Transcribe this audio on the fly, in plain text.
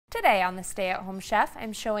Today on the Stay-at-Home Chef,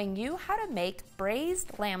 I'm showing you how to make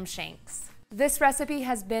braised lamb shanks. This recipe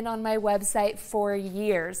has been on my website for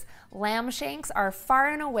years. Lamb shanks are far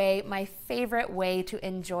and away my favorite way to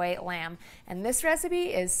enjoy lamb, and this recipe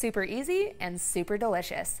is super easy and super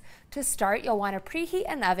delicious. To start, you'll want to preheat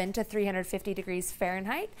an oven to 350 degrees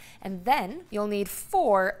Fahrenheit, and then you'll need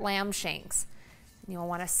 4 lamb shanks. You'll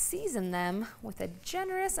want to season them with a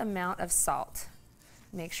generous amount of salt.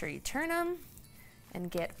 Make sure you turn them and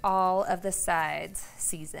get all of the sides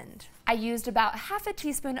seasoned. I used about half a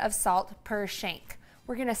teaspoon of salt per shank.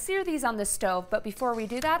 We're gonna sear these on the stove, but before we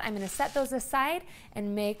do that, I'm gonna set those aside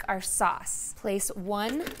and make our sauce. Place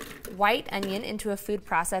 1 white onion into a food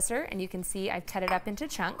processor, and you can see I've cut it up into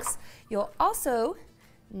chunks. You'll also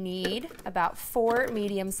need about 4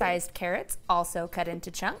 medium-sized carrots, also cut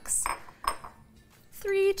into chunks.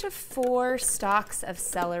 3 to 4 stalks of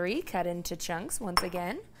celery cut into chunks, once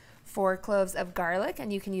again. 4 cloves of garlic,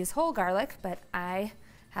 and you can use whole garlic, but I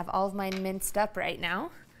have all of mine minced up right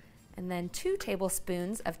now. And then 2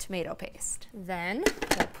 tablespoons of tomato paste. Then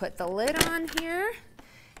we'll put the lid on here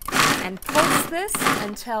and pulse this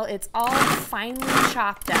until it's all finely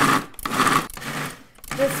chopped up.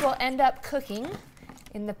 This will end up cooking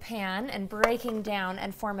in the pan and breaking down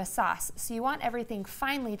and form a sauce. So you want everything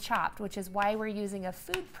finely chopped, which is why we're using a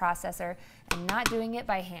food processor and not doing it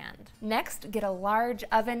by hand. Next, get a large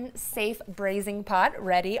oven-safe braising pot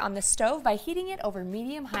ready on the stove by heating it over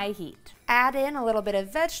medium-high heat. Add in a little bit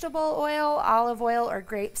of vegetable oil, olive oil, or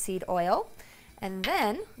grapeseed oil. And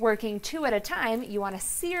then, working 2 at a time, you want to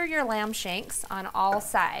sear your lamb shanks on all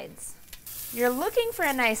sides. You're looking for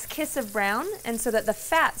a nice kiss of brown, and so that the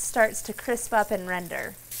fat starts to crisp up and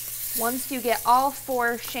render. Once you get all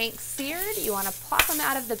 4 shanks seared, you want to plop them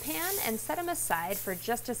out of the pan and set them aside for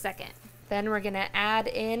just a second. Then we're going to add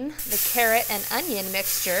in the carrot and onion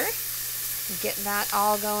mixture. Get that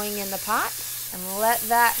all going in the pot and let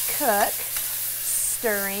that cook,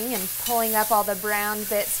 stirring and pulling up all the brown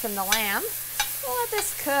bits from the lamb. We'll let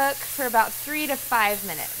this cook for about 3 to 5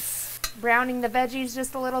 minutes. Browning the veggies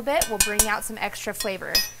just a little bit will bring out some extra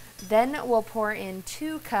flavor. Then we'll pour in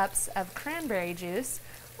 2 cups of cranberry juice,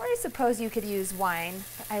 or I suppose you could use wine.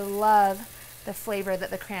 I love the flavor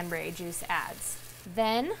that the cranberry juice adds.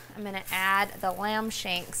 Then I'm going to add the lamb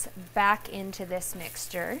shanks back into this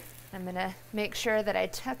mixture. I'm going to make sure that I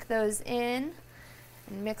tuck those in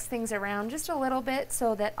and mix things around just a little bit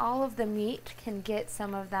so that all of the meat can get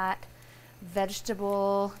some of that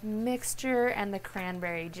vegetable mixture and the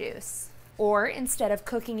cranberry juice. Or instead of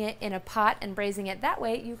cooking it in a pot and braising it that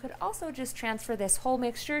way, you could also just transfer this whole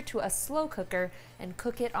mixture to a slow cooker and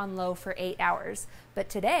cook it on low for 8 hours. But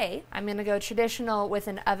today, I'm going to go traditional with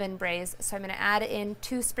an oven braise. So I'm going to add in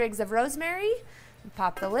 2 sprigs of rosemary,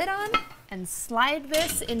 pop the lid on, and slide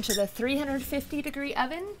this into the 350 degree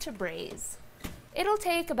oven to braise. It'll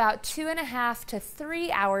take about 2.5 to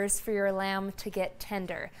 3 hours for your lamb to get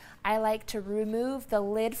tender. I like to remove the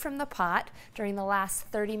lid from the pot during the last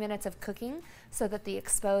 30 minutes of cooking so that the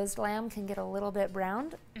exposed lamb can get a little bit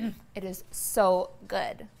browned. It is so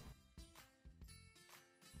good.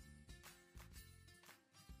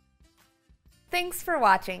 Thanks for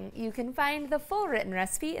watching. You can find the full written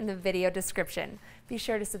recipe in the video description. Be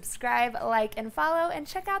sure to subscribe, like, and follow, and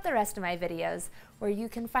check out the rest of my videos, where you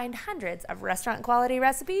can find hundreds of restaurant quality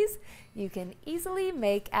recipes you can easily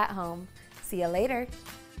make at home. See you later.